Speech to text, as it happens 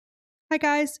Hi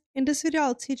guys, in this video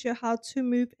I'll teach you how to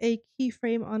move a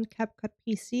keyframe on CapCut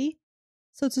PC.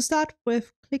 So to start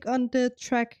with, click on the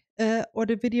track or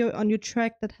the video on your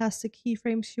track that has the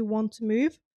keyframes you want to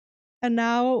move. And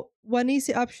now one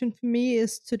easy option for me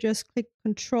is to just click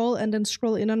Control and then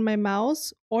scroll in on my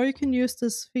mouse, or you can use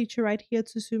this feature right here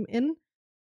to zoom in,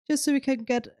 just so we can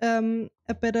get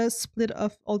a better split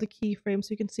of all the keyframes.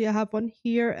 You can see I have one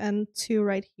here and two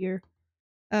right here.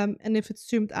 And if it's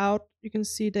zoomed out, you can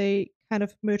see they kind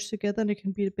of merge together and it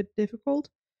can be a bit difficult.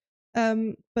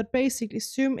 But basically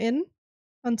zoom in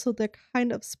until they're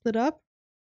kind of split up.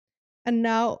 And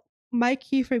now my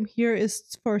keyframe here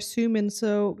is for zoom in.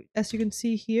 So as you can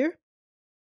see here,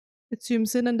 it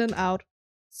zooms in and then out.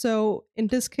 So in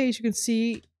this case, you can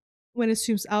see when it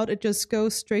zooms out, it just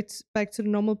goes straight back to the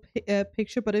normal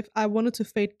picture. But if I wanted to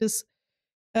fade this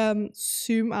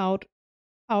zoom out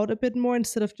a bit more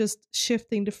instead of just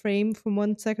shifting the frame from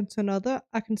 1 second to another,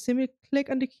 I can simply click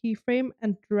on the keyframe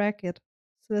and drag it.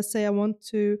 So let's say I want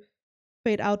to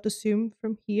fade out the zoom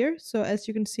from here. So as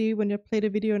you can see, when you play the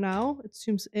video now, it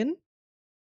zooms in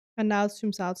and now it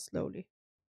zooms out slowly.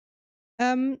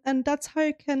 And that's how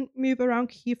you can move around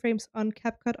keyframes on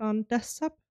CapCut on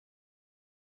desktop.